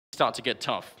start to get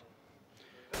tough.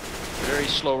 Very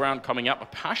slow round coming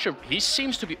up. Pasha, he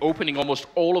seems to be opening almost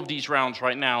all of these rounds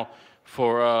right now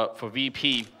for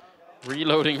VP.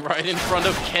 Reloading right in front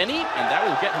of Kenny, and that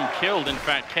will get him killed. In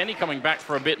fact, Kenny coming back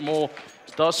for a bit more.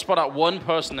 Does spot out one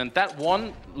person, and that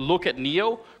one look at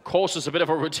Neo causes a bit of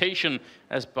a rotation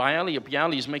as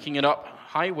Bialy is making it up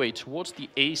highway towards the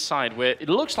A side, where it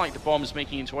looks like the bomb is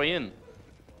making its way in.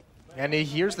 And he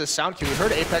hears the sound cue. We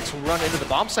heard Apex run into the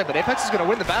bomb site, but Apex is going to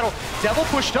win the battle. Devil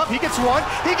pushed up. He gets one.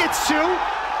 He gets two.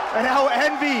 And now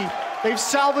Envy, they've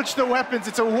salvaged the weapons.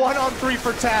 It's a 1-on-3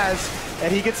 for Taz.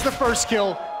 And he gets the first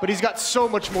kill, but he's got so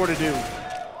much more to do.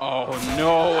 Oh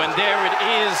no, and there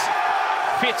it is.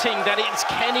 Fitting that it's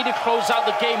Kenny to close out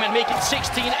the game and make it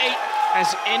 16-8 as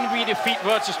EnVy defeat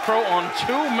Virtus.pro on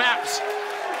 2 maps.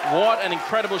 What an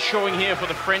incredible showing here for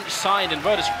the French side. And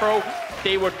Virtus.pro,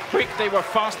 they were quick, they were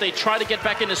fast, they tried to get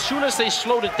back in. As soon as they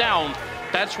slowed it down,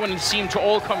 that's when it seemed to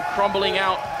all come crumbling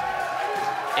out.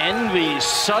 EnVy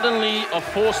suddenly a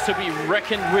force to be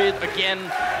reckoned with again.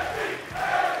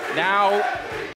 Now